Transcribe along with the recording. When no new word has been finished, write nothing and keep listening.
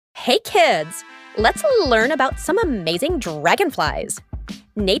Hey kids! Let's learn about some amazing dragonflies,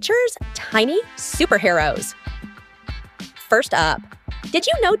 nature's tiny superheroes. First up, did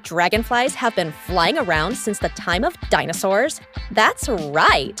you know dragonflies have been flying around since the time of dinosaurs? That's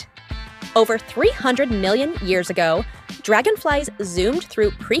right! Over 300 million years ago, dragonflies zoomed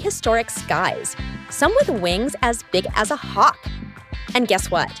through prehistoric skies, some with wings as big as a hawk. And guess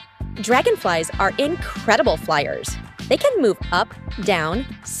what? Dragonflies are incredible flyers. They can move up, down,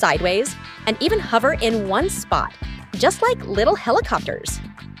 sideways, and even hover in one spot, just like little helicopters.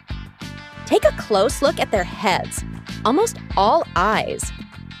 Take a close look at their heads, almost all eyes.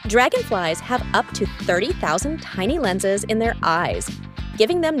 Dragonflies have up to 30,000 tiny lenses in their eyes,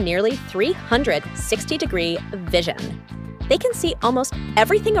 giving them nearly 360-degree vision. They can see almost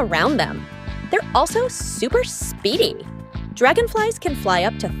everything around them. They're also super speedy. Dragonflies can fly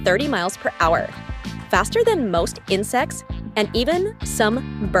up to 30 miles per hour, faster than most insects and even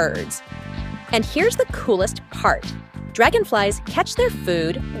some birds. And here's the coolest part. Dragonflies catch their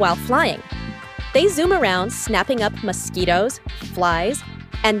food while flying. They zoom around, snapping up mosquitoes, flies,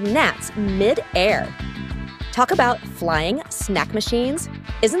 and gnats mid-air. Talk about flying snack machines.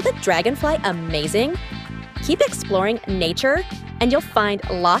 Isn't the dragonfly amazing? Keep exploring nature, and you'll find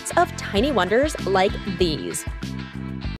lots of tiny wonders like these.